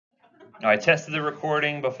I tested the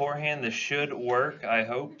recording beforehand. This should work, I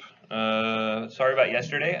hope. Sorry about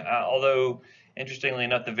yesterday. Although, interestingly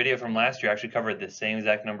enough, the video from last year actually covered the same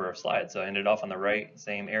exact number of slides, so I ended off on the right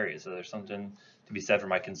same area. So there's something to be said for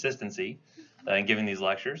my consistency in giving these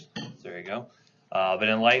lectures. So there you go. But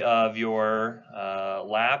in light of your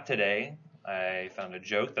lab today, I found a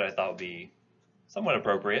joke that I thought would be somewhat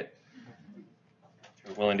appropriate. If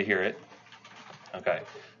you're willing to hear it. Okay.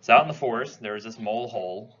 So out in the forest, there was this mole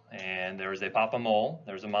hole, and there was a papa mole,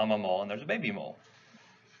 there was a mama mole, and there's a baby mole.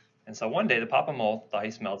 And so one day, the papa mole thought he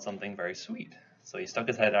smelled something very sweet. So he stuck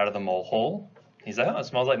his head out of the mole hole. He said, "Oh, it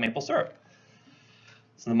smells like maple syrup."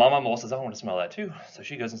 So the mama mole says, "I want to smell that too." So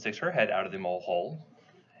she goes and sticks her head out of the mole hole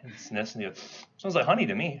and sniffs and goes, "Smells like honey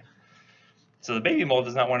to me." So the baby mole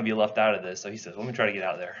does not want to be left out of this. So he says, "Let me try to get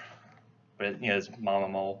out there." But his mama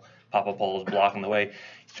mole, papa mole is blocking the way.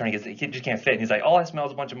 He's trying to get, he just can't fit. And he's like, "All I smell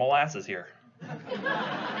is a bunch of molasses here."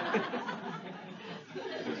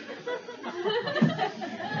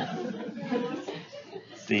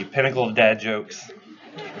 It's the pinnacle of dad jokes.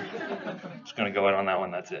 Just going to go in on that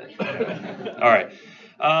one. That's it. All right.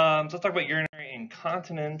 So let's talk about urinary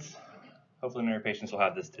incontinence. Hopefully, none of your patients will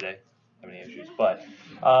have this today. Have any issues? But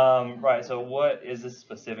right. So what is this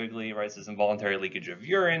specifically? Right. This is involuntary leakage of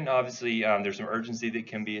urine. Obviously, there's some urgency that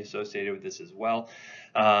can be associated with this as well.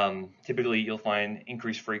 Typically, you'll find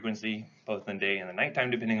increased frequency both in the day and the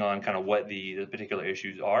nighttime, depending on kind of what the particular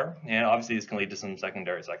issues are. And obviously, this can lead to some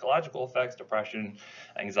secondary psychological effects, depression,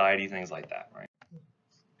 anxiety, things like that. Right.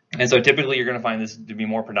 And so typically you're going to find this to be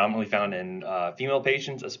more predominantly found in female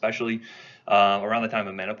patients, especially around the time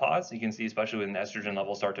of menopause. You can see, especially when estrogen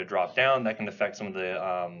levels start to drop down, that can affect some of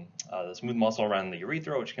the smooth muscle around the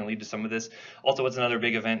urethra, which can lead to some of this. Also, what's another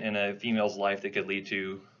big event in a female's life that could lead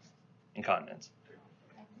to incontinence?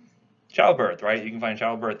 Childbirth, right? You can find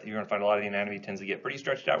childbirth, you're going to find a lot of the anatomy tends to get pretty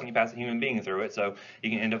stretched out when you pass a human being through it, so you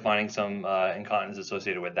can end up finding some incontinence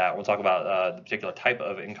associated with that. We'll talk about the particular type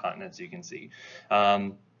of incontinence you can see.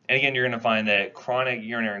 And again, you're going to find that chronic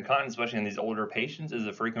urinary incontinence, especially in these older patients, is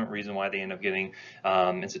a frequent reason why they end up getting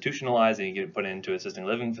institutionalized and get put into assisted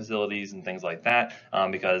living facilities and things like that,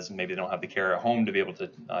 because maybe they don't have the care at home to be able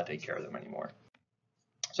to take care of them anymore.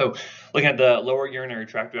 So looking at the lower urinary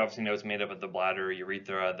tract, we obviously know it's made up of the bladder,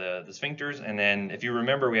 urethra, the sphincters, and then if you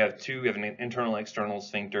remember, we have two. We have an internal and external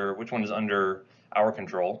sphincter. Which one is under our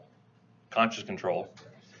control, conscious control?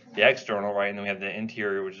 The external, right? And then we have the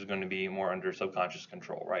interior, which is going to be more under subconscious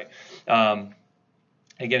control, right?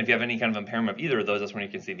 Again, if you have any kind of impairment of either of those, that's when you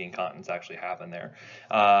can see the incontinence actually happen there.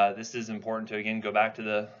 This is important to, again, go back to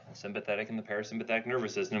the sympathetic and the parasympathetic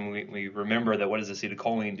nervous system. We remember that what does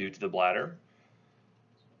acetylcholine do to the bladder?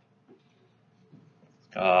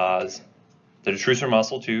 The detrusor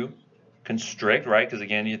muscle to constrict, right? Because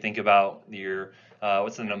again, you think about your,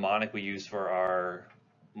 what's the mnemonic we use for our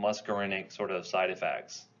muscarinic sort of side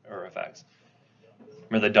effects or effects?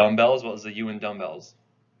 Remember the dumbbells? What was the U in dumbbells?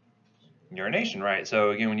 Urination, right? So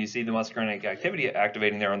again, when you see the muscarinic activity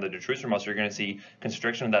activating there on the detrusor muscle, you're going to see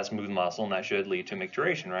constriction of that smooth muscle, and that should lead to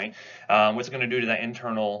micturition, right? What's it going to do to that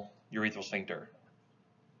internal urethral sphincter?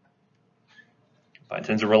 It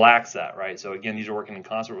tends to relax that, right? So again, these are working in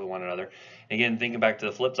concert with one another. Again, thinking back to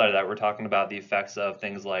the flip side of that, we're talking about the effects of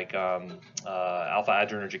things like alpha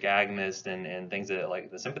adrenergic agonist and things that like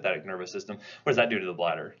the sympathetic nervous system. What does that do to the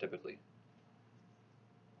bladder typically?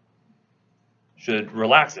 Should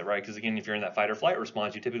relax it, right? Because again, if you're in that fight or flight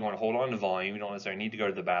response, you typically want to hold on to volume. You don't necessarily need to go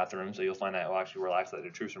to the bathroom, so you'll find that will actually relax that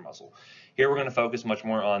detrusor muscle. Here we're going to focus much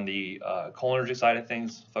more on the cholinergic side of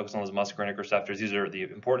things, focus on those muscarinic receptors. These are the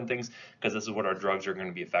important things because this is what our drugs are going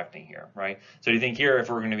to be affecting here, right? So do you think here, if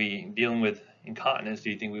we're going to be dealing with incontinence, do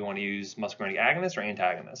you think we want to use muscarinic agonists or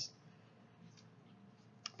antagonists?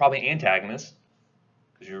 Probably antagonists,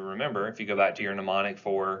 because you remember, if you go back to your mnemonic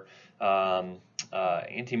for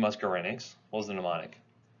antimuscarinics, what was the mnemonic?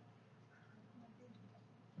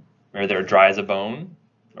 Remember, they're dry as a bone,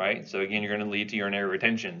 right? So again, you're going to lead to urinary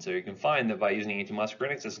retention. So you can find that by using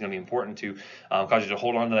antimuscarinics, this is going to be important to cause you to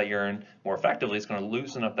hold on to that urine more effectively. It's going to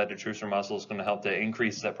loosen up that detrusor muscle. It's going to help to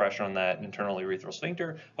increase that pressure on that internal urethral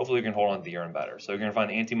sphincter. Hopefully, you can hold on to the urine better. So you're going to find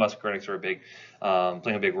the antimuscarinics are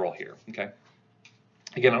playing a big role here. Okay.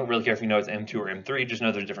 Again, I don't really care if you know it's M2 or M3, just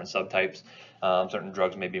know there's different subtypes. Certain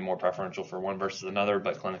drugs may be more preferential for one versus another,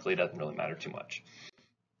 but clinically it doesn't really matter too much.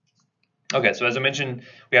 Okay, so as I mentioned,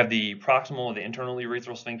 we have the proximal, the internal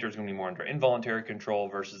urethral sphincter is going to be more under involuntary control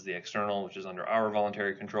versus the external, which is under our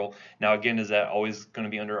voluntary control. Now again, is that always going to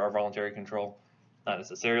be under our voluntary control? Not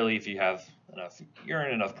necessarily. If you have enough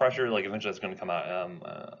urine, enough pressure, like eventually it's going to come out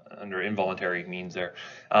under involuntary means there.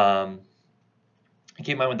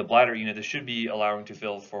 Keep in mind with the bladder, this should be allowing to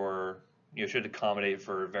fill for should accommodate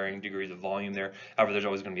for varying degrees of volume there. However, there's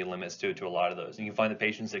always going to be limits to a lot of those. And you can find that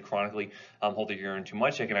patients that chronically hold their urine too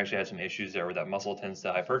much, they can actually have some issues there where that muscle tends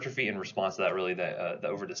to hypertrophy in response to that really the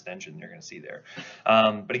overdistension you're going to see there.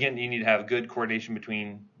 But again, you need to have good coordination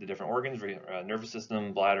between the different organs, nervous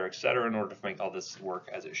system, bladder, etc., in order to make all this work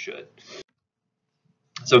as it should.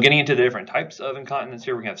 So getting into the different types of incontinence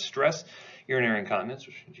here, we have stress urinary incontinence,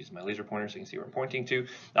 which I use my laser pointer so you can see where I'm pointing to.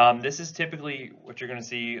 This is typically what you're going to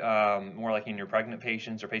see more like in your pregnant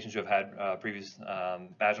patients or patients who have had previous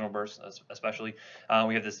vaginal births, especially.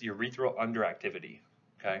 We have this urethral underactivity.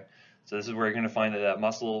 Okay. So this is where you're going to find that that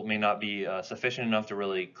muscle may not be sufficient enough to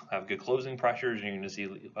really have good closing pressures, and you're going to see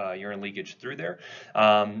urine leakage through there.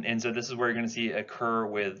 And so this is where you're going to see occur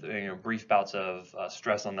with brief bouts of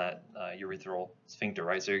stress on that urethral sphincter,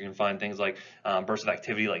 right? So you can find things like bursts of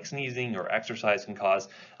activity like sneezing or exercise can cause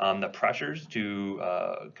the pressures to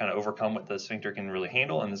kind of overcome what the sphincter can really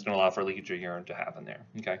handle, and it's going to allow for leakage of urine to happen there.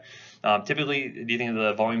 Okay. Typically, do you think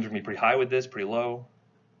the volumes are going to be pretty high with this, pretty low?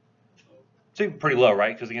 So pretty low,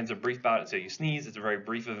 right? Because again, it's a brief bout. So you sneeze, it's a very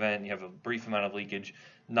brief event. You have a brief amount of leakage,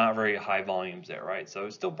 not very high volumes there, right? So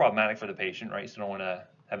it's still problematic for the patient, right? You still don't want to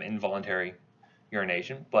have involuntary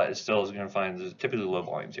urination, but it still is going to find there's typically low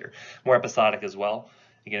volumes here. More episodic as well.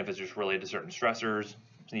 Again, if it's just related to certain stressors,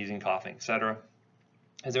 sneezing, coughing, etc.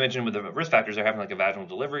 As I mentioned with the risk factors, they're having like a vaginal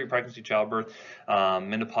delivery, pregnancy, childbirth,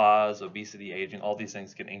 menopause, obesity, aging, all these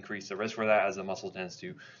things can increase the risk for that as the muscle tends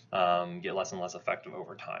to get less and less effective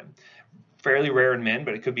over time. Fairly rare in men,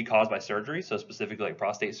 but it could be caused by surgery. So specifically like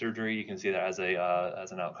prostate surgery, you can see that as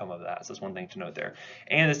an outcome of that. So that's one thing to note there.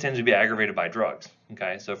 And this tends to be aggravated by drugs.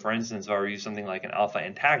 Okay, so for instance, if I were to use something like an alpha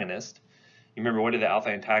antagonist, you remember what did the alpha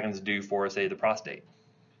antagonists do for, say, the prostate?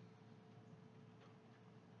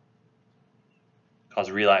 Cause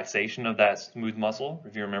relaxation of that smooth muscle.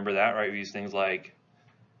 If you remember that, right? We use things like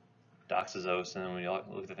doxazosin. We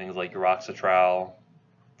look at things like uroxetrol,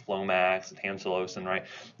 Flomax, tamsulosin, right?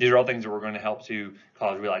 These are all things that we're going to help to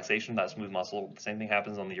cause relaxation of that smooth muscle. The same thing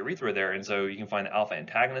happens on the urethra there, and so you can find the alpha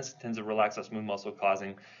antagonist tends to relax that smooth muscle,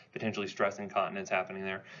 causing potentially stress incontinence happening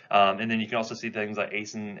there. And then you can also see things like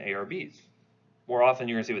ACE and ARBs. More often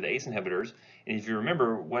you're going to see with the ACE inhibitors, and if you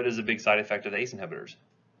remember, what is a big side effect of the ACE inhibitors?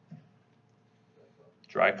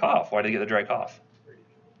 Dry cough. Why do you get the dry cough?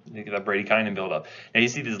 You get that bradykinin buildup. Now you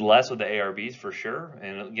see this less with the ARBs for sure,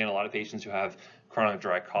 and again, a lot of patients who have chronic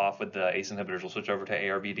dry cough with the ACE inhibitors will switch over to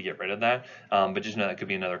ARB to get rid of that. But just know that could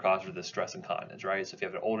be another cause for the stress incontinence, right? So if you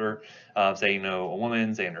have an older, say, a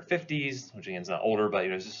woman, say in her 50s, which again is not older, but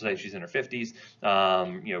just say she's in her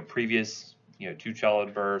 50s, previous, 2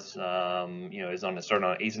 childbirths, is starting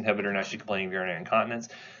on an ACE inhibitor, now she's complaining of urinary incontinence.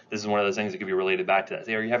 This is one of those things that could be related back to that.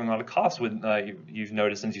 Say, are you having a lot of coughs with you've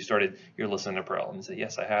noticed since you started your lisinopril? And say,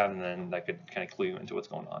 yes, I have, and then that could kind of clue you into what's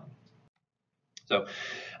going on. So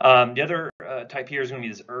the other type here is going to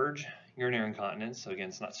be this urge urinary incontinence. So again,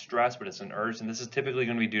 it's not stress, but it's an urge, and this is typically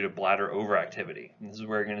going to be due to bladder overactivity. And this is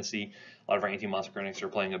where you're going to see a lot of our antimuscarinics are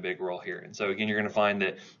playing a big role here. And so again, you're going to find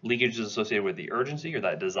that leakage is associated with the urgency or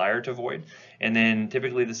that desire to void, and then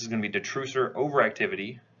typically this is going to be detrusor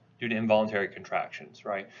overactivity due to involuntary contractions,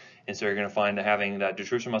 right? And so you're going to find that having that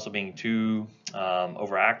detrusor muscle being too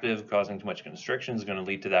overactive, causing too much constriction, is going to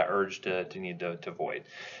lead to that urge to need to void.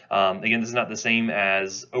 Again, this is not the same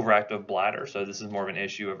as overactive bladder, so this is more of an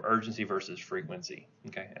issue of urgency versus frequency,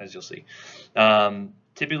 okay, as you'll see.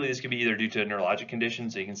 Typically, this could be either due to neurologic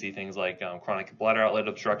conditions, so you can see things like chronic bladder outlet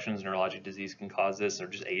obstructions, neurologic disease can cause this, or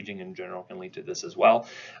just aging in general can lead to this as well.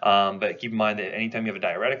 But keep in mind that anytime you have a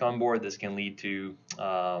diuretic on board, this can lead to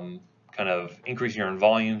kind of increase urine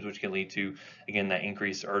volumes, which can lead to, again, that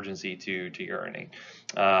increased urgency to urinate.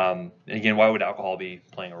 And again, why would alcohol be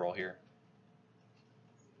playing a role here?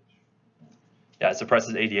 Yeah, it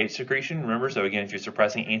suppresses ADH secretion, remember? So again, if you're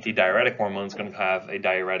suppressing antidiuretic hormone, it's going to have a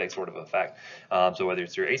diuretic sort of effect. So whether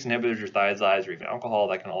it's your ACE inhibitors, your thiazides, or even alcohol,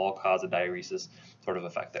 that can all cause a diuresis sort of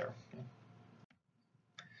effect there.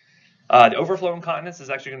 The overflow incontinence is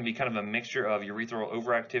actually going to be kind of a mixture of urethral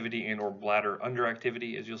overactivity and or bladder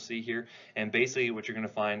underactivity, as you'll see here. And basically what you're going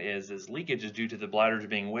to find is leakage is due to the bladders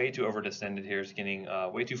being way too overdistended here. It's getting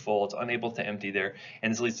way too full. It's unable to empty there.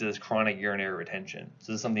 And this leads to this chronic urinary retention.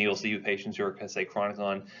 So this is something you'll see with patients who are, say, chronic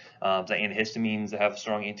on say antihistamines that have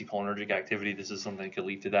strong anticholinergic activity. This is something that could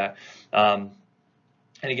lead to that.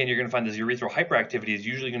 And again, you're going to find this urethral hyperactivity is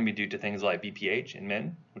usually going to be due to things like BPH in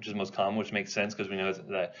men, which is most common, which makes sense because we know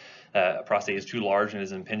that prostate is too large and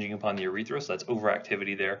is impinging upon the urethra, so that's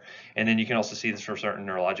overactivity there. And then you can also see this for certain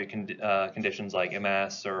neurologic conditions like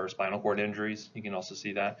MS or spinal cord injuries. You can also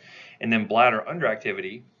see that. And then bladder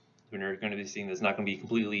underactivity We're going to be seeing that's not going to be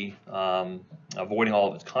completely avoiding all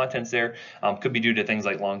of its contents there. Could be due to things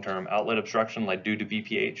like long-term outlet obstruction, like due to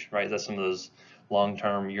BPH, right? That's some of those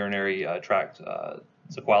long-term urinary tract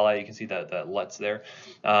sequelae. You can see that LUTs there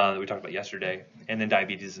that we talked about yesterday. And then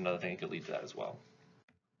diabetes is another thing that could lead to that as well.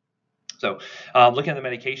 So looking at the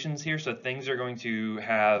medications here, so things are going to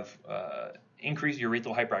have increased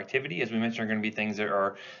urethral hyperactivity, as we mentioned, are going to be things that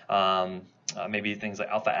are maybe things like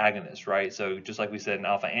alpha agonists, right? So just like we said, an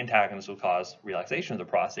alpha antagonist will cause relaxation of the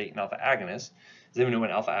prostate. An alpha agonist, does anyone know what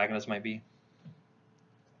an alpha agonist might be?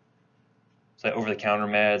 So over-the-counter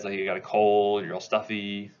meds, like you got a cold, you're all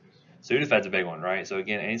stuffy. Sudafed's a big one, right? So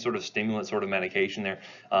again, any sort of stimulant sort of medication there.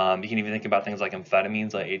 You can even think about things like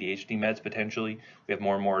amphetamines, like ADHD meds potentially. We have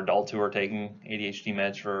more and more adults who are taking ADHD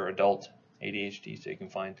meds for adult ADHD, so you can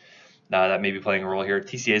find that may be playing a role here.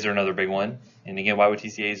 TCAs are another big one. And again, why would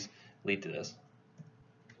TCAs lead to this?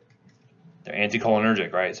 They're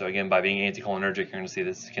anticholinergic, right? So again, by being anticholinergic, you're going to see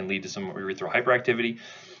this can lead to some urethral hyperactivity.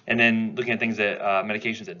 And then looking at things that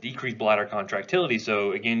medications that decrease bladder contractility,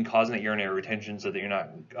 so again, causing that urinary retention so that you're not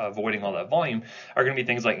avoiding all that volume, are going to be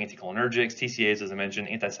things like anticholinergics, TCAs, as I mentioned,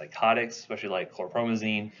 antipsychotics, especially like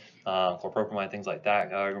chlorpromazine, chlorpropamide, things like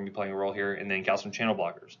that are going to be playing a role here. And then calcium channel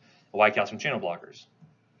blockers. Why calcium channel blockers?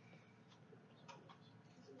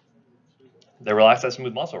 They relax that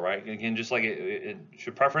smooth muscle, right? Again, just like it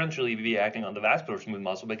should preferentially be acting on the vascular smooth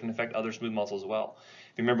muscle, but it can affect other smooth muscles as well.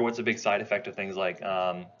 If you remember, what's a big side effect of things like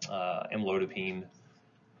amlodipine,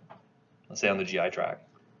 let's say on the GI tract?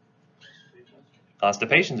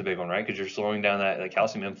 Constipation's a big one, right? Because you're slowing down that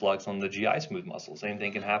calcium influx on the GI smooth muscle. Same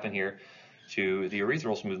thing can happen here to the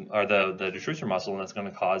urethral smooth, or the detrusor muscle, and that's going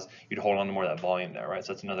to cause you to hold on to more of that volume there, right?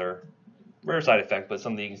 So that's another rare side effect, but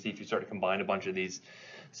something you can see if you start to combine a bunch of these.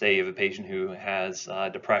 Say you have a patient who has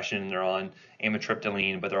depression, they're on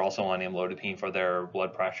amitriptyline, but they're also on amlodipine for their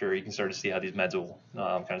blood pressure. You can start to see how these meds will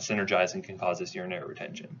kind of synergize and can cause this urinary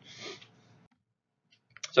retention.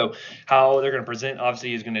 So how they're going to present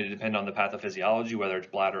obviously is going to depend on the pathophysiology, whether it's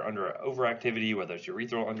bladder under or overactivity, whether it's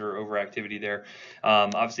urethral under or overactivity there.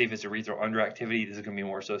 Obviously, if it's urethral underactivity, this is going to be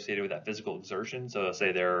more associated with that physical exertion. So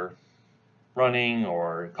say they're running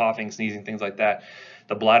or coughing, sneezing, things like that.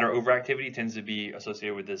 The bladder overactivity tends to be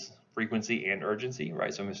associated with this frequency and urgency,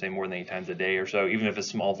 right? So I'm going to say more than 8 times a day or so. Even if it's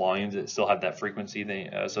small volumes, it still have that frequency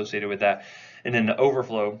associated with that. And then the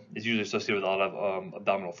overflow is usually associated with a lot of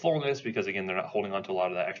abdominal fullness because, again, they're not holding on to a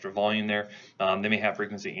lot of that extra volume there. They may have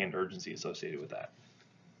frequency and urgency associated with that.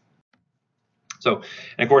 So,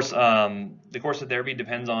 and of course, the course of therapy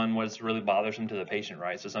depends on what's really bothersome to the patient,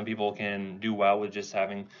 right? So some people can do well with just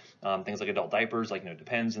having things like adult diapers, like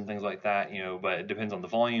Depends and things like that, but it depends on the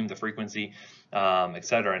volume, the frequency, et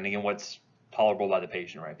cetera. And again, what's tolerable by the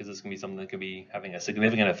patient, right? Because this can be something that could be having a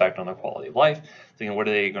significant effect on their quality of life. So, what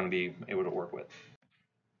are they going to be able to work with?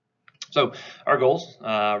 So our goals,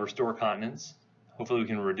 restore continence. Hopefully we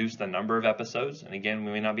can reduce the number of episodes. And again,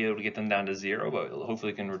 we may not be able to get them down to 0, but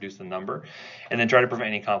hopefully we can reduce the number. And then try to prevent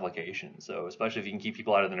any complications. So especially if you can keep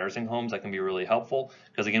people out of the nursing homes, that can be really helpful.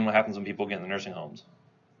 Because again, what happens when people get in the nursing homes?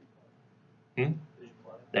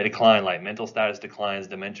 They decline, like mental status declines,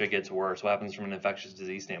 dementia gets worse. What happens from an infectious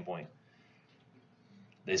disease standpoint?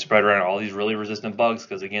 They spread around all these really resistant bugs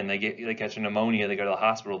because, again, they catch a pneumonia, they go to the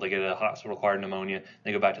hospital, they get a hospital-acquired pneumonia,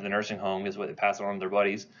 they go back to the nursing home. Guess what? They pass it on to their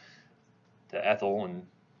buddies, to Ethel and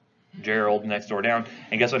Gerald next door down.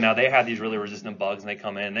 And guess what? Now they have these really resistant bugs, and they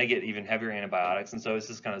come in, and they get even heavier antibiotics. And so it's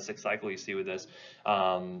this kind of sick cycle you see with this.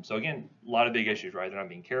 So again, a lot of big issues, right? They're not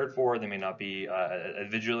being cared for. They may not be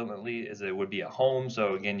as vigilantly as they would be at home.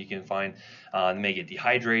 So again, you can find they may get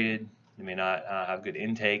dehydrated. They may not have good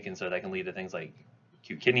intake, and so that can lead to things like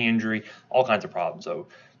acute kidney injury, all kinds of problems. So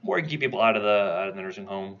the more you keep people out of the nursing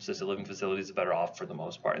home, assisted living facilities, the better off for the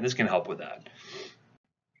most part. And this can help with that.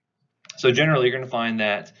 So generally, you're going to find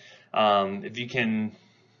that if you can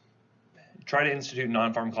try to institute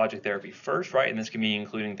non-pharmacologic therapy first, right? And this can be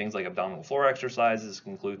including things like abdominal floor exercises, this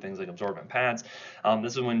can include things like absorbent pads.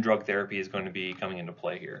 This is when drug therapy is going to be coming into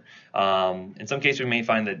play here. In some cases, we may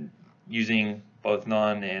find that using both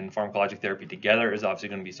non and pharmacologic therapy together is obviously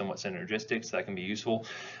going to be somewhat synergistic, so that can be useful.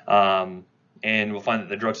 And we'll find that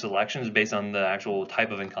the drug selection is based on the actual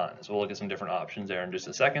type of incontinence. We'll look at some different options there in just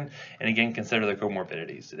a second. And again, consider their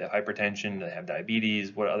comorbidities. Do they have hypertension? Do they have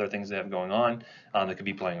diabetes? What other things they have going on that could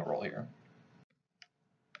be playing a role here?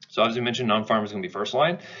 So as we mentioned, non-pharma is going to be first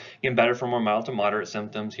line. Again, better for more mild to moderate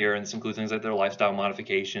symptoms here, and this includes things like their lifestyle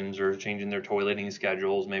modifications or changing their toileting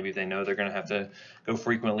schedules. Maybe if they know they're going to have to go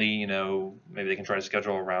frequently, you know, maybe they can try to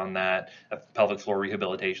schedule around that. Pelvic floor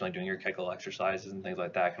rehabilitation, like doing your Kegel exercises and things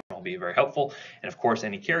like that, can all be very helpful. And of course,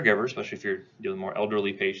 any caregiver, especially if you're dealing with more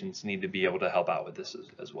elderly patients, need to be able to help out with this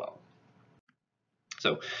as well.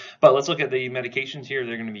 So, but let's look at the medications here.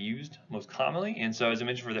 They're going to be used most commonly. And so as I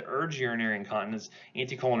mentioned, for the urge urinary incontinence,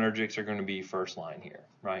 anticholinergics are going to be first line here,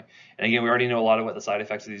 right? And again, we already know a lot of what the side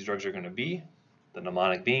effects of these drugs are going to be. The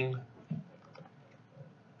mnemonic being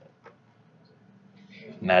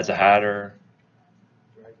mad's a hatter,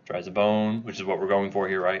 dry as a bone, which is what we're going for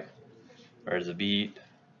here, right? Red as a beet,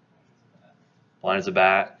 blind as a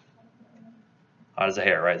bat, hot as a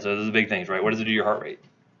hair, right? So those are the big things, right? What does it do to your heart rate?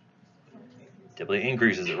 Typically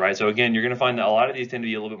increases it, right? So again, you're going to find that a lot of these tend to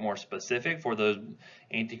be a little bit more specific for those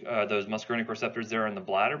muscarinic receptors there in the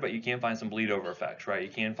bladder, but you can find some bleed over effects, right? You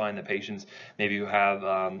can find that patients maybe who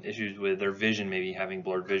have issues with their vision, maybe having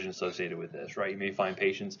blurred vision associated with this, right? You may find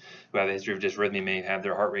patients who have a history of dysrhythmia may have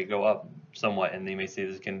their heart rate go up somewhat, and they may see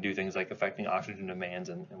this can do things like affecting oxygen demands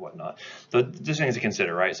and whatnot. So just things to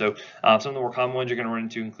consider, right? So some of the more common ones you're going to run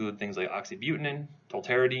into include things like oxybutynin,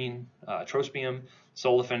 tolterodine, trospium,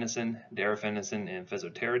 solifenacin, darafenacin, and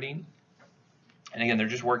fesoterodine. And again, they're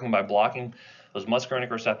just working by blocking those muscarinic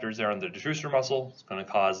receptors there on the detrusor muscle. It's going to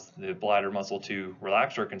cause the bladder muscle to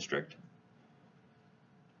relax or constrict.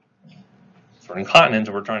 For incontinence,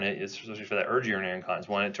 we're trying to, especially for that urge urinary incontinence,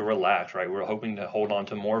 want it to relax, right? We're hoping to hold on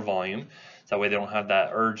to more volume, so that way they don't have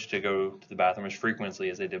that urge to go to the bathroom as frequently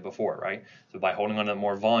as they did before, right? So by holding on to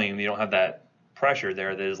more volume, you don't have that pressure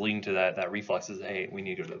there that is leading to that reflex is, hey, we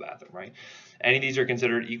need to go to the bathroom, right? Any of these are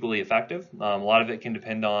considered equally effective. A lot of it can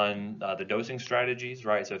depend on the dosing strategies,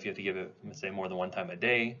 right? So if you have to give it, let's say, more than one time a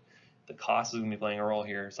day, the cost is going to be playing a role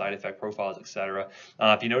here, side effect profiles, etc.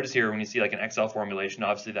 If you notice here, when you see like an XL formulation,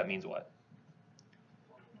 obviously that means what?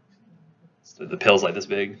 So the pill's like this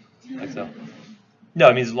big, XL. No,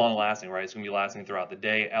 it means long lasting, right? It's going to be lasting throughout the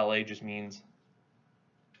day. LA just means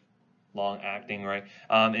long acting, right?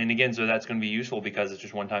 And again, so that's going to be useful because it's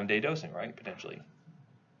just one-time day dosing, right? Potentially,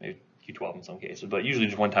 maybe Q12 in some cases, but usually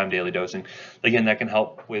just one-time daily dosing. Again, that can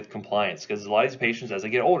help with compliance because a lot of these patients, as they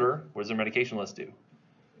get older, what does their medication list do?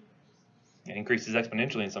 It increases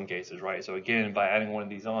exponentially in some cases, right? So again, by adding one of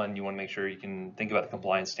these on, you want to make sure you can think about the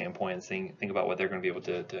compliance standpoint and think about what they're going to be able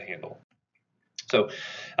to handle. So,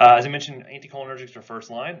 as I mentioned, anticholinergics are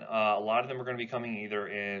first line. A lot of them are going to be coming either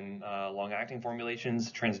in long-acting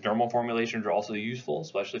formulations. Transdermal formulations are also useful,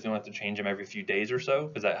 especially if you don't have to change them every few days or so,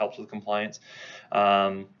 because that helps with compliance.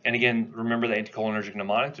 And again, remember the anticholinergic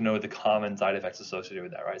mnemonic to know the common side effects associated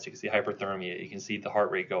with that, right? So you can see hyperthermia, you can see the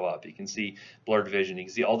heart rate go up, you can see blurred vision, you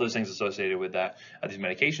can see all those things associated with that. These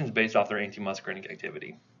medications based off their anti-muscarinic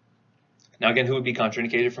activity. Now, again, who would be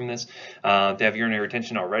contraindicated from this? They have urinary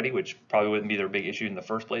retention already, which probably wouldn't be their big issue in the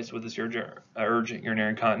first place with this urge urinary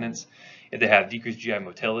incontinence. If they have decreased GI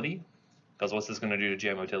motility, because what's this going to do to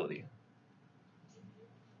GI motility?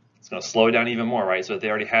 It's going to slow it down even more, right? So if they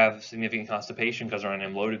already have significant constipation because they're on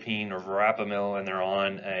amlodipine or verapamil and they're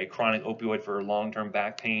on a chronic opioid for long-term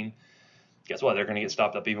back pain, guess what? They're going to get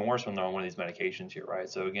stopped up even worse when they're on one of these medications here, right?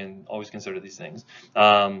 So again, always consider these things.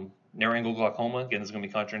 Narrow angle glaucoma, again, this is going to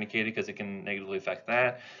be contraindicated because it can negatively affect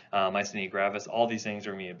that. Myasthenia gravis, all these things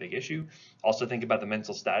are going to be a big issue. Also think about the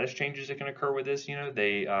mental status changes that can occur with this. You know,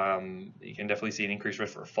 you can definitely see an increased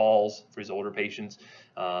risk for falls for these older patients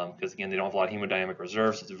because again, they don't have a lot of hemodynamic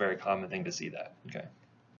reserves. So it's a very common thing to see that. Okay.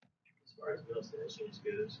 As far as mental status changes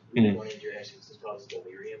goes, one injury actually causes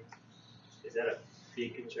delirium. Is that a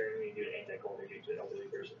big concern when you do an anticholinergic to an elderly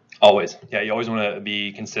person? Always. Yeah, you always want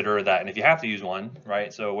to consider that. And if you have to use one,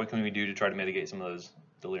 right, so what can we do to try to mitigate some of those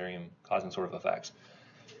delirium causing sort of effects?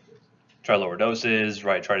 Try lower doses,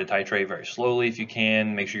 right? Try to titrate very slowly if you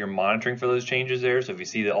can. Make sure you're monitoring for those changes there. So if you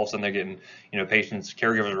see that all of a sudden they're getting, patients,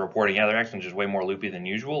 caregivers are reporting, yeah, they're actually just way more loopy than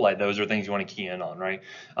usual. Like those are things you want to key in on, right?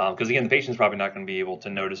 Because again, the patient's probably not going to be able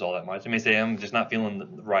to notice all that much. They may say, I'm just not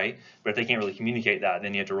feeling right, but if they can't really communicate that,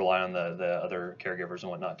 then you have to rely on the other caregivers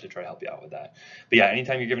and whatnot to try to help you out with that. But yeah,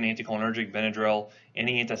 anytime you're giving anticholinergic, Benadryl,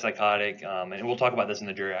 any antipsychotic, and we'll talk about this in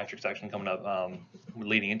the geriatric section coming up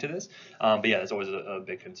leading into this. But yeah, that's always a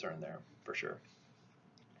big concern there. For sure.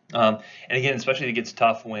 And again, especially it gets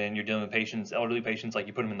tough when you're dealing with patients, elderly patients, like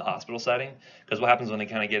you put them in the hospital setting, because what happens when they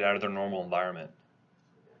kind of get out of their normal environment?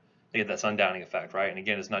 They get that sundowning effect, right? And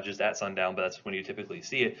again, it's not just at sundown, but that's when you typically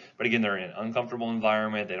see it. But again, they're in an uncomfortable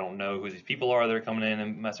environment. They don't know who these people are. They're coming in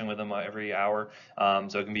and messing with them every hour.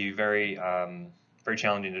 So it can be very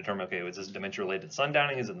challenging to determine, okay, is this dementia related to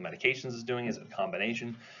sundowning? Is it the medications it's doing? Is it a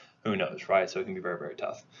combination? Who knows, right? So it can be very, very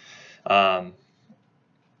tough.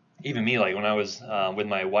 Even me, like when I was with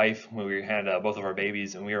my wife, when we had both of our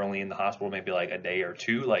babies and we were only in the hospital maybe like a day or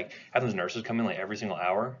two, like having those nurses come in like every single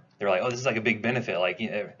hour, they're like, oh, this is like a big benefit. Like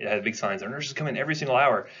it had big signs. Our nurses come in every single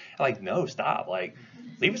hour. I'm like, no, stop. Like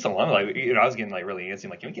leave us alone. Like I was getting like really antsy.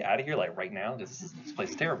 I'm like, can we get out of here like right now? Because this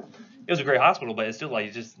place is terrible. It was a great hospital, but it's still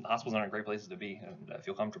like hospitals aren't great places to be and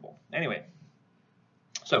feel comfortable. Anyway,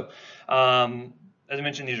 so as I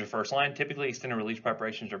mentioned, these are first line. Typically, extended release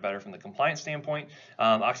preparations are better from the compliance standpoint.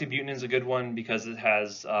 Oxybutynin is a good one because it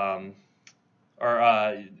has,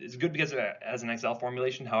 it's good because it has an XL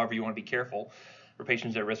formulation. However, you want to be careful for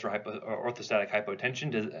patients at risk for orthostatic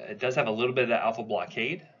hypotension. It does have a little bit of that alpha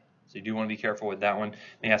blockade. So you do want to be careful with that one. It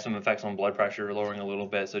may have some effects on blood pressure, lowering a little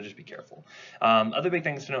bit, so just be careful. Other big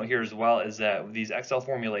things to note here as well is that these XL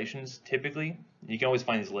formulations, typically, you can always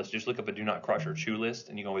find these lists. Just look up a do not crush or chew list,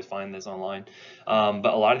 and you can always find this online.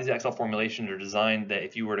 But a lot of these XL formulations are designed that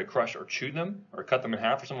if you were to crush or chew them or cut them in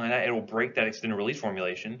half or something like that, it will break that extended release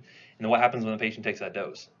formulation. And then what happens when the patient takes that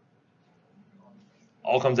dose?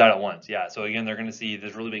 All comes out at once, yeah. So again, they're going to see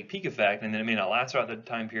this really big peak effect, and then it may not last throughout the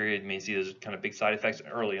time period. You may see those kind of big side effects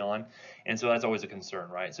early on, and so that's always a concern,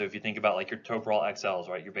 right? So if you think about like your toprol XLs,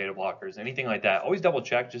 right, your beta blockers, anything like that, always double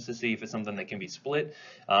check just to see if it's something that can be split,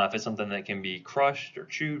 if it's something that can be crushed or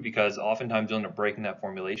chewed, because oftentimes you'll end up breaking that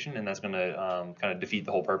formulation, and that's going to kind of defeat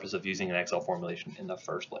the whole purpose of using an XL formulation in the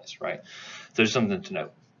first place, right? So just something to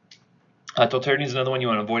note. Tolterodine is another one you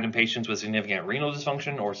want to avoid in patients with significant renal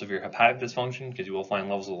dysfunction or severe hepatic dysfunction, because you will find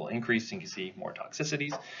levels will increase and you can see more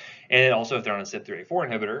toxicities. And also if they're on a CYP3A4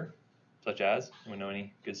 inhibitor, such as, do we know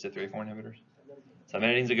any good CYP3A4 inhibitors?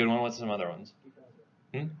 Cimetidine is a good one. What's some other ones?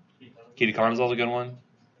 Ketoconazole is a good one.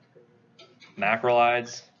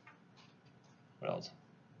 Macrolides. What else?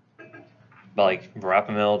 But like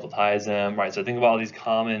verapamil, diltiazem, right? So think about all these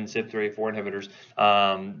common CYP3A4 inhibitors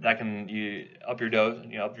that can up your dose,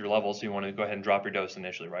 up your level. So you want to go ahead and drop your dose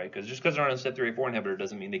initially, right? Because just because they're on a CYP3A4 inhibitor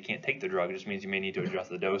doesn't mean they can't take the drug. It just means you may need to adjust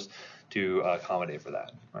the dose to accommodate for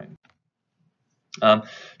that, right?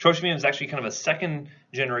 Trospium is actually kind of a second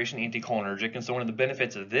generation anticholinergic, and so one of the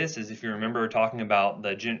benefits of this is, if you remember talking about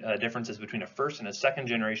the differences between a first and a second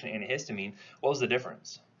generation antihistamine, what was the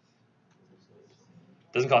difference?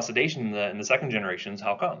 Doesn't cause sedation in the second generations.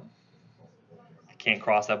 How come? It can't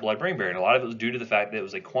cross that blood-brain barrier. And a lot of it was due to the fact that it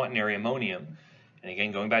was a quaternary ammonium. And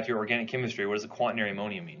again, going back to your organic chemistry, what does a quaternary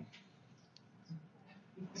ammonium mean?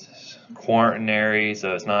 Quaternary,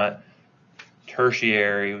 so it's not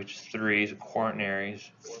tertiary, which is 3, so quaternary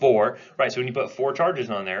is 4. Right, so when you put 4 charges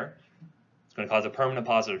on there, it's going to cause a permanent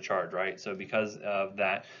positive charge, right? So because of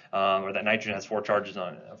that, or that nitrogen has 4 charges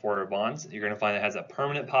on it, 4 bonds, you're going to find it has a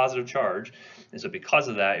permanent positive charge. And so because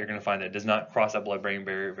of that, you're going to find that it does not cross that blood-brain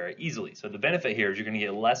barrier very easily. So the benefit here is you're going to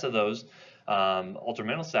get less of those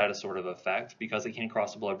ultramental status sort of effect because it can't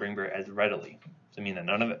cross the blood-brain barrier as readily. So I mean that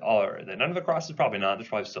none of it crosses, probably not. There's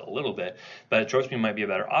probably still a little bit, but trospium might be a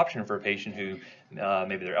better option for a patient who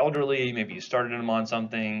maybe they're elderly, maybe you started them on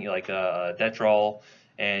something like a Detrol,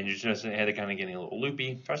 and you're just kind of getting a little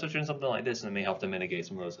loopy. Try switching something like this, and it may help to mitigate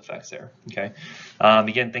some of those effects there. Okay.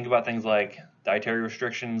 Again, think about things like dietary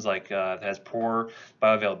restrictions, like if it has poor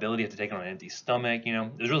bioavailability, you have to take it on an empty stomach.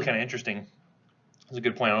 It's really kind of interesting. That's a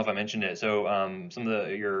good point. I don't know if I mentioned it. So some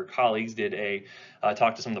of your colleagues did a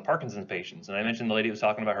talk to some of the Parkinson's patients, and I mentioned the lady was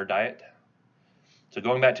talking about her diet. So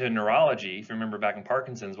going back to neurology, if you remember back in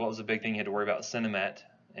Parkinson's, what was the big thing you had to worry about? Cinemet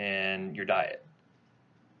and your diet.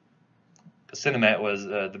 Because Cinemet was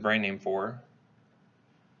the brand name for,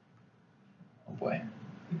 oh boy,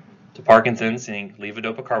 to Parkinson's, think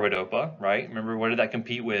levodopa, carbidopa, right? Remember, what did that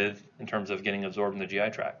compete with in terms of getting absorbed in the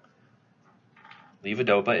GI tract?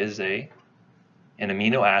 Levodopa is an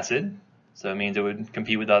amino acid, so it means it would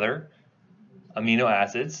compete with other amino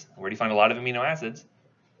acids. Where do you find a lot of amino acids?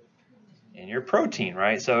 In your protein,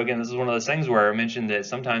 right? So again, this is one of those things where I mentioned that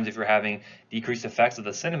sometimes if you're having decreased effects of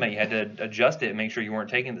the Cinemet, you had to adjust it and make sure you weren't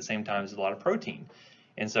taking it at the same time as a lot of protein.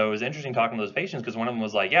 And so it was interesting talking to those patients because one of them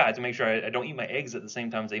was like, yeah, I have to make sure I don't eat my eggs at the same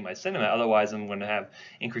time as I eat my Cinemet, otherwise I'm going to have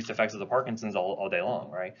increased effects of the Parkinson's all day long,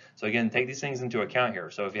 right? So again, take these things into account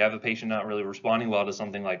here. So if you have a patient not really responding well to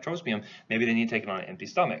something like trospium, maybe they need to take it on an empty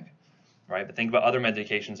stomach. Right, but think about other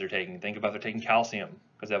medications they're taking. Think about they're taking calcium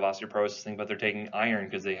because they have osteoporosis. Think about they're taking iron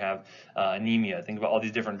because they have anemia. Think about all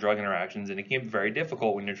these different drug interactions, and it can be very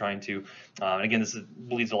difficult when you're trying to. And again, this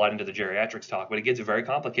bleeds a lot into the geriatrics talk, but it gets very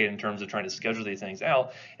complicated in terms of trying to schedule these things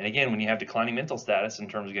out. And again, when you have declining mental status in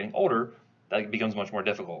terms of getting older, that becomes much more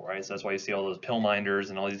difficult, right? So that's why you see all those pill minders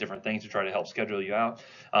and all these different things to try to help schedule you out.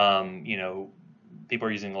 people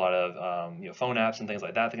are using a lot of phone apps and things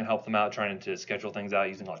like that can help them out, trying to schedule things out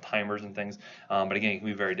using a lot of timers and things. But again, it can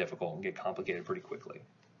be very difficult and get complicated pretty quickly.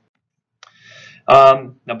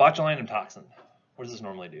 Now, botulinum toxin, what does this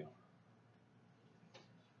normally do?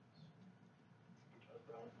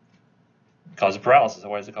 Cause paralysis.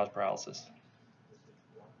 Why does it cause paralysis?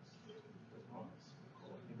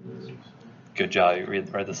 Good job. You read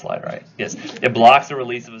the slide right. Yes, it blocks the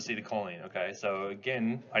release of acetylcholine. Okay, so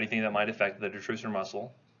again, how do you think that might affect the detrusor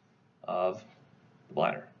muscle of the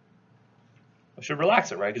bladder? It should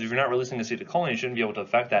relax it, right? Because if you're not releasing acetylcholine, you shouldn't be able to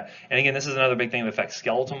affect that. And again, this is another big thing that affects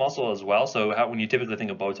skeletal muscle as well. So when you typically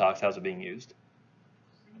think of Botox, how's it being used?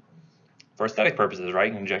 For aesthetic purposes, right?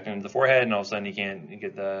 You can inject it into the forehead, and all of a sudden you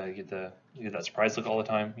get that surprise look all the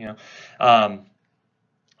time, you know.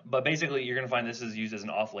 But basically, you're going to find this is used as an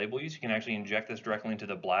off-label use. You can actually inject this directly into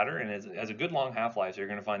the bladder, and it has a good long half-life, so you're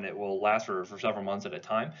going to find that it will last for several months at a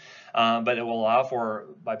time. But it will allow for,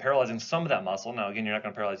 by paralyzing some of that muscle, now again, you're not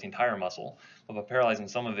going to paralyze the entire muscle, but by paralyzing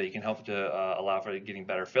some of it, you can help to allow for getting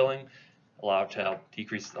better filling, allow it to help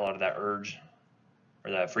decrease a lot of that urge, or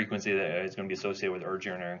that frequency that is going to be associated with urge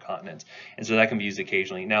urinary incontinence. And so that can be used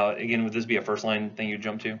occasionally. Now, again, would this be a first-line thing you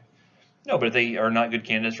jump to? No, but if they are not good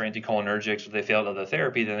candidates for anticholinergics, or they failed other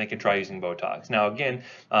therapy, then they can try using Botox. Now, again,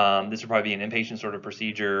 this would probably be an inpatient sort of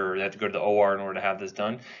procedure, or they have to go to the OR in order to have this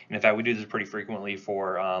done. And in fact, we do this pretty frequently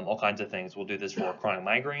for all kinds of things. We'll do this for chronic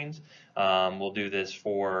migraines. We'll do this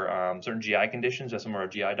for certain GI conditions. Some of our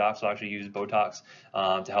GI docs will actually use Botox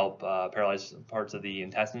to help paralyze parts of the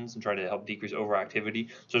intestines and try to help decrease overactivity.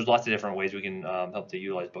 So there's lots of different ways we can help to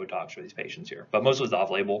utilize Botox for these patients here. But most of it's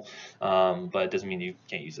off-label, but it doesn't mean you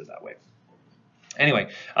can't use it that way. Anyway,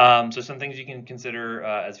 so some things you can consider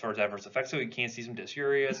as far as adverse effects. So you can see some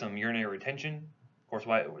dysuria, some urinary retention. Of course,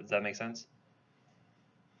 why does that make sense?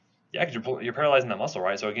 Yeah, because you're paralyzing that muscle,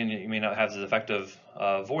 right? So again, you may not have the effect of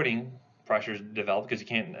avoiding pressures develop because you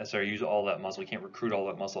can't necessarily use all that muscle. You can't recruit all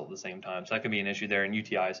that muscle at the same time. So that could be an issue there. And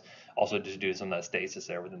UTIs also just due to some of that stasis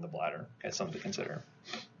there within the bladder. Okay, something to consider.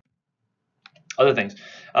 Other things.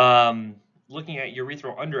 Looking at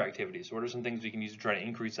urethral underactivity. So what are some things we can use to try to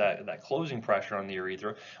increase that closing pressure on the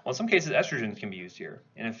urethra? Well, in some cases, estrogens can be used here.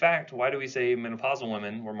 And in fact, why do we say menopausal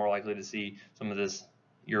women were more likely to see some of this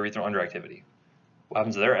urethral underactivity? What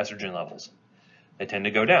happens to their estrogen levels? They tend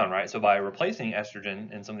to go down, right? So by replacing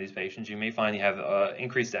estrogen in some of these patients, you may find you have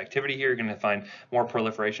increased activity here. You're going to find more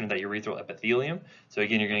proliferation of that urethral epithelium. So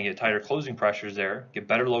again, you're going to get tighter closing pressures there, get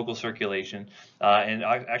better local circulation, and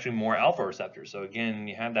actually more alpha receptors. So again,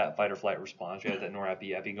 you have that fight or flight response. You have that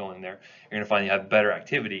norepi going there. You're going to find you have better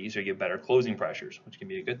activity, so you get better closing pressures, which can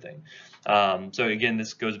be a good thing. So again,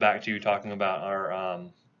 this goes back to talking about our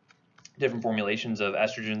different formulations of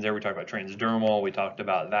estrogens there. We talked about transdermal, we talked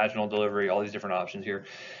about vaginal delivery, all these different options here.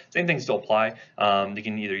 Same things still apply. You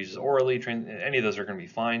can either use this orally, any of those are going to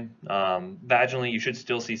be fine. Vaginally, you should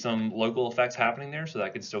still see some local effects happening there, so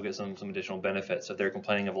that could still get some additional benefits. So if they're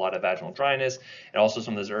complaining of a lot of vaginal dryness and also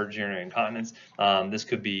some of this urge urinary incontinence, this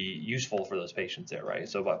could be useful for those patients there, right?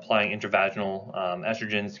 So by applying intravaginal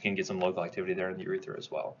estrogens, you can get some local activity there in the urethra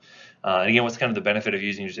as well. And again, what's kind of the benefit of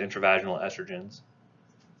using just intravaginal estrogens?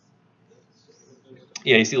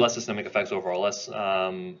 Yeah, you see less systemic effects overall, less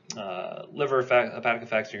liver effect, hepatic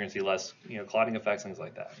effects. You're going to see less, clotting effects, things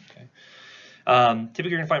like that. Okay. Typically,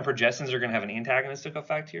 you're going to find progestins are going to have an antagonistic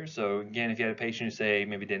effect here. So again, if you had a patient who say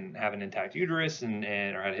maybe didn't have an intact uterus or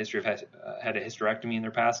had a history of had a hysterectomy in their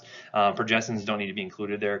past, progestins don't need to be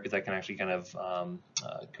included there because that can actually kind of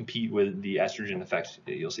compete with the estrogen effects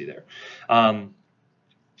that you'll see there.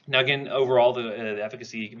 Now again, overall, the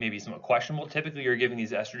efficacy may be somewhat questionable. Typically, you're giving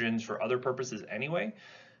these estrogens for other purposes anyway.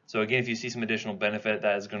 So again, if you see some additional benefit,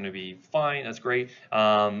 that is going to be fine. That's great.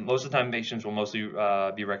 Most of the time, patients will mostly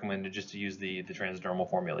be recommended just to use the transdermal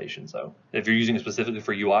formulation. So if you're using it specifically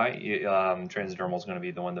for UI, transdermal is going to be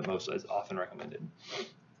the one that most is often recommended.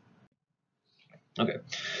 Okay.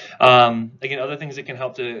 Again, other things that can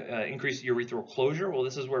help to increase urethral closure. Well,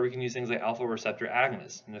 this is where we can use things like alpha receptor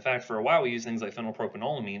agonists. And in fact, for a while, we used things like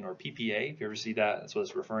phenylpropanolamine or PPA. If you ever see that, that's what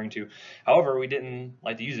it's referring to. However, we didn't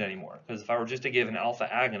like to use it anymore because if I were just to give an alpha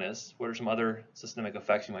agonist, what are some other systemic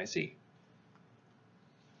effects you might see?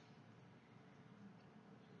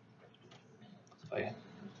 If I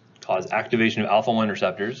cause activation of alpha-1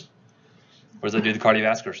 receptors, what does that do to the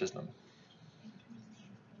cardiovascular system?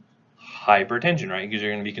 Hypertension, right? Because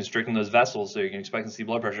you're going to be constricting those vessels, so you can expect to see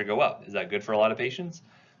blood pressure go up. Is that good for a lot of patients?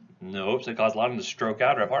 Nope. So it caused a lot of them to stroke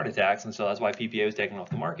out or have heart attacks, and so that's why PPA was taken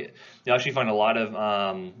off the market. You actually find a lot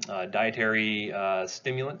of dietary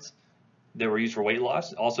stimulants that were used for weight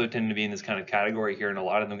loss also tend to be in this kind of category here, and a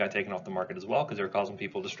lot of them got taken off the market as well because they're causing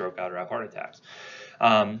people to stroke out or have heart attacks.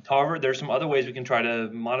 However, there's some other ways we can try to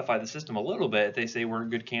modify the system a little bit. If they say we're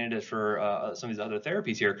good candidates for some of these other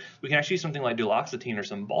therapies here, we can actually use something like duloxetine or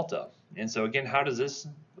Cymbalta. And so again, how does this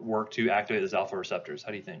work to activate those alpha receptors?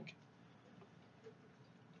 How do you think?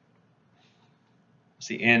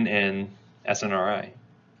 See, N in SNRI.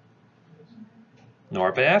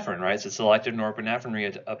 Norepinephrine, right? It's a selective norepinephrine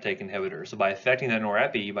reuptake inhibitor. So by affecting that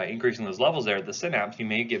norepi, by increasing those levels there at the synapse, you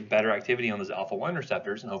may get better activity on those alpha-1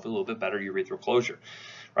 receptors and hopefully a little bit better urethral closure,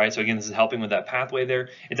 right? So again, this is helping with that pathway there.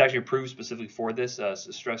 It's actually approved specifically for this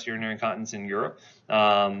stress urinary incontinence in Europe,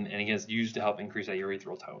 and again, it's used to help increase that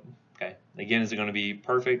urethral tone. Okay. Again, is it going to be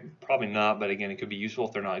perfect? Probably not, but again, it could be useful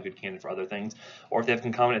if they're not a good candidate for other things, or if they have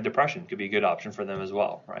concomitant depression, it could be a good option for them as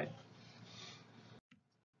well, right?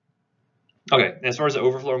 Okay, as far as the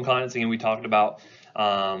overflow incontinence, again, we talked about, a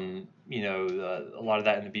lot of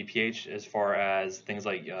that in the BPH as far as things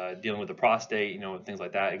like dealing with the prostate, things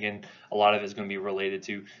like that. Again, a lot of it is going to be related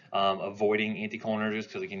to avoiding anticholinergics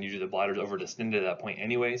because, again, usually the bladder's overdistended at that point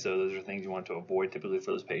anyway, so those are things you want to avoid typically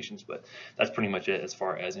for those patients, but that's pretty much it as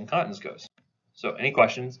far as incontinence goes. So any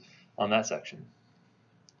questions on that section?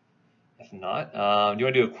 If not, do you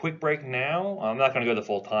want to do a quick break now? I'm not going to go the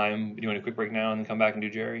full time. Do you want to do a quick break now and then come back and do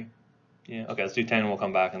Jerry? Yeah, okay, let's do 10 and we'll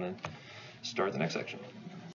come back and then start the next section.